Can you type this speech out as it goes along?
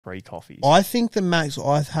3 coffees. I think the max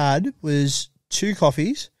I've had was 2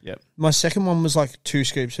 coffees. Yep. My second one was like 2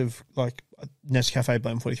 scoops of like Nescafe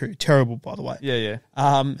Blend 43. Terrible, by the way. Yeah.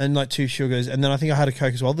 And like 2 sugars. And then I think I had a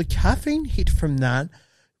Coke as well. The caffeine hit from that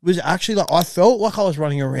was actually like, I felt like I was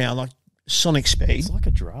running around like sonic speed. It's like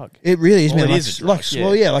a drug. It really is, well, man. It is a drug, yeah.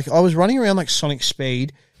 Well, yeah, like I was running around like sonic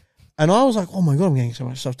speed. And I was like, oh my God, I'm getting so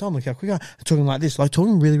much stuff done. Look how quick I'm talking like this, like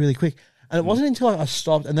talking really, really quick. And it wasn't until I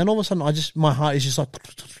stopped, and then all of a sudden, my heart is just like,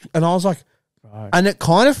 and I was like, right. And it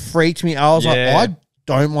kind of freaked me. I was like, I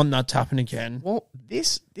don't want that to happen again. Well,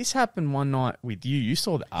 this happened one night with you. You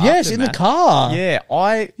saw the aftermath. Yes, in the car.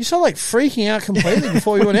 Yeah, you saw like freaking out completely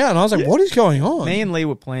before you went out, and I was like, what is going on? Me and Lee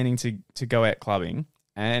were planning to go out clubbing,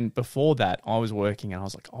 and before that, I was working, and I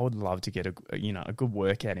was like, I would love to get a good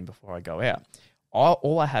workout in before I go out.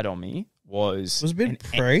 All I had on me was a bit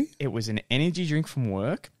pre. It was an energy drink from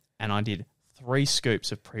work, and I did 3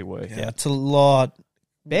 scoops of pre-workout. Yeah, that's a lot.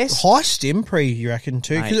 Best high stim pre, you reckon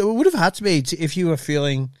too? Because it would have had to be if you were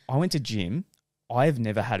feeling. I went to gym. I've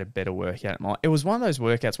never had a better workout. It was one of those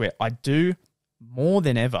workouts where I do more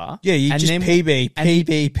than ever. Yeah, you just PB, and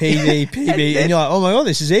you're like, oh my God,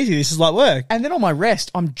 this is easy. This is like work. And then on my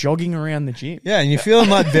rest, I'm jogging around the gym. Yeah, and you're feeling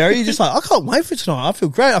like you're just like, I can't wait for tonight. I feel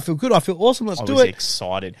great. I feel good. I feel awesome. Let's do it. I was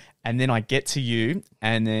excited. And then I get to you,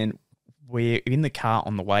 and then we're in the car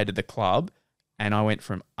on the way to the club, and I went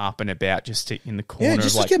from up and about just to in the corner. Yeah,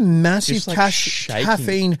 just like a massive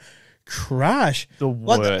caffeine crash. The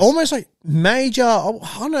worst. Like, almost like major, I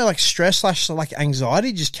don't know, like stress / like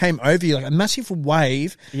anxiety just came over you, like a massive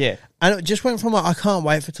wave. Yeah. And it just went from like, I can't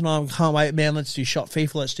wait for tonight. I can't wait, man. Let's do shot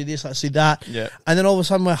FIFA. Let's do this. Let's do that. Yeah. And then all of a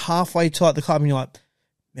sudden we're halfway to like the club and you're like,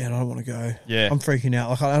 man, I don't want to go. Yeah. I'm freaking out.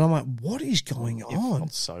 Like, and I'm like, what is going on? It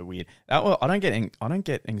felt so weird. I don't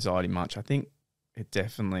get anxiety much. I think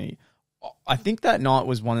that night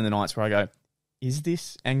was one of the nights where I go, is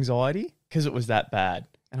this anxiety? Because it was that bad.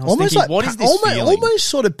 And I was almost thinking, like what is this feeling? Almost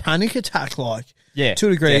sort of panic attack like. Yeah, to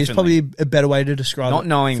a degree. Definitely. Is probably a better way to describe not it.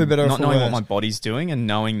 Knowing what my body's doing and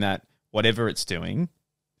knowing that whatever it's doing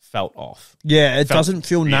felt off. Yeah, it doesn't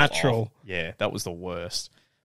feel natural. Off. Yeah, that was the worst.